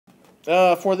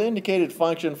For the indicated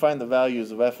function, find the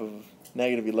values of f of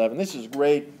negative 11. This is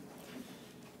great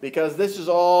because this is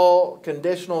all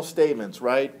conditional statements,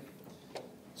 right?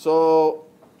 So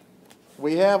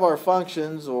we have our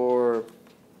functions or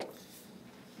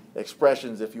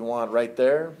expressions, if you want, right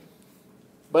there.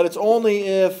 But it's only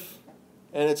if,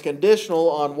 and it's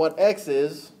conditional on what x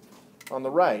is on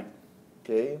the right.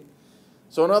 Okay?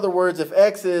 So in other words, if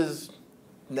x is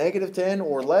negative 10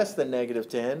 or less than negative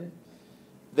 10,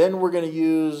 then we're going to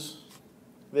use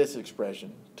this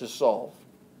expression to solve.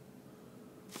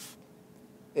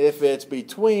 If it's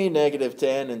between negative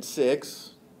 10 and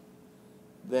 6,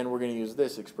 then we're going to use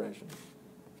this expression.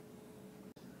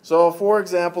 So for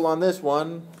example, on this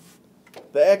one,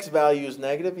 the x value is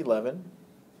negative 11.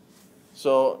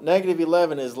 So negative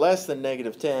 11 is less than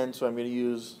negative 10, so I'm going to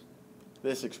use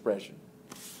this expression.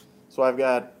 So I've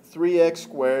got 3x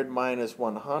squared minus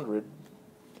 100,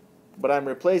 but I'm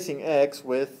replacing x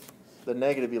with the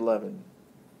negative 11.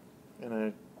 And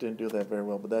I didn't do that very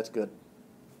well, but that's good.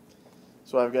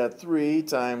 So I've got 3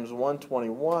 times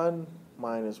 121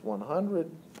 minus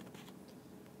 100.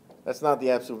 That's not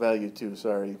the absolute value, too,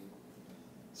 sorry.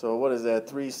 So what is that?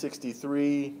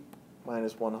 363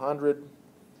 minus 100,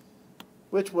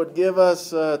 which would give us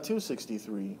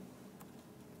 263.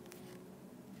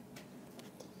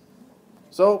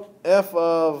 So f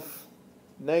of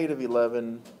negative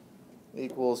 11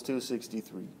 equals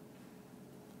 263.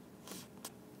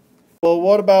 Well,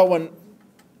 what about when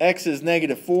x is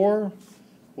negative 4?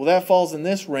 Well, that falls in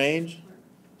this range,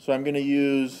 so I'm going to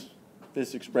use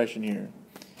this expression here.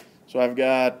 So I've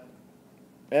got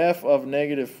f of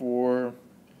negative 4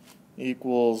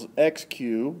 equals x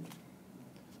cubed,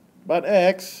 but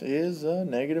x is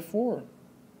negative 4.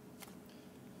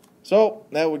 So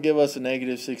that would give us a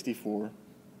negative 64.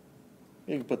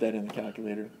 You can put that in the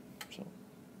calculator. So.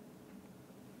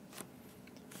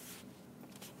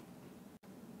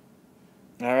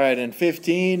 All right, and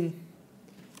 15.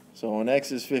 So when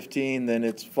x is 15, then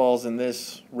it falls in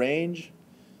this range.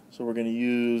 So we're going to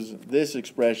use this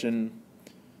expression,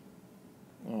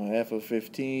 f of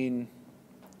 15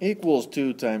 equals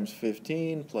 2 times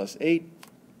 15 plus 8.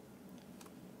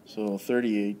 So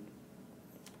 38.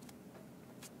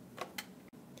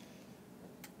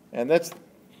 And that's,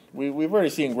 we've already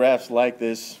seen graphs like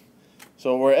this.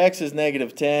 So where x is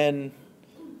negative 10,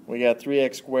 we got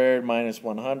 3x squared minus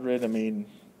 100. I mean,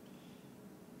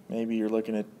 maybe you're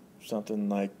looking at something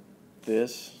like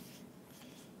this.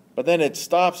 But then it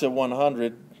stops at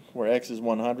 100, where x is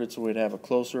 100, so we'd have a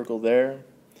closed circle there.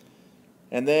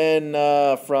 And then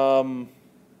from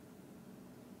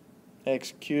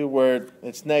x cubed, where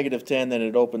it's negative 10, then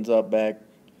it opens up back.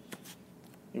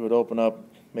 You would open up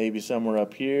maybe somewhere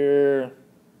up here.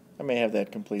 I may have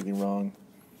that completely wrong.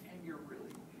 And you're really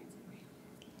confusing me.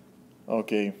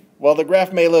 Okay. Well, the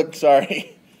graph may look,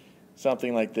 sorry,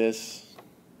 something like this.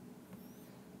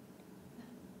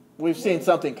 We've seen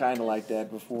something kind of like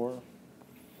that before.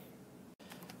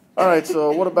 All right,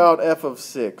 so what about f of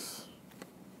 6?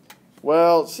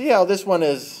 Well, see how this one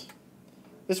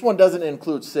doesn't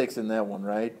include 6 in that one,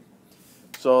 right?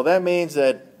 So that means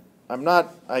that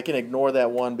I can ignore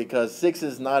that one because 6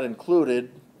 is not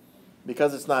included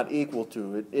because it's not equal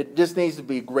to it. It just needs to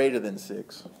be greater than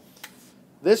 6.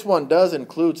 This one does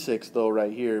include 6 though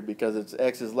right here because it's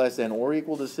x is less than or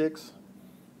equal to 6.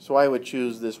 So I would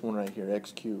choose this one right here,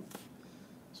 x cubed.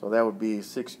 So that would be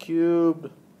 6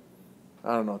 cubed.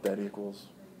 I don't know what that equals.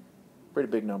 Pretty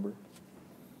big number.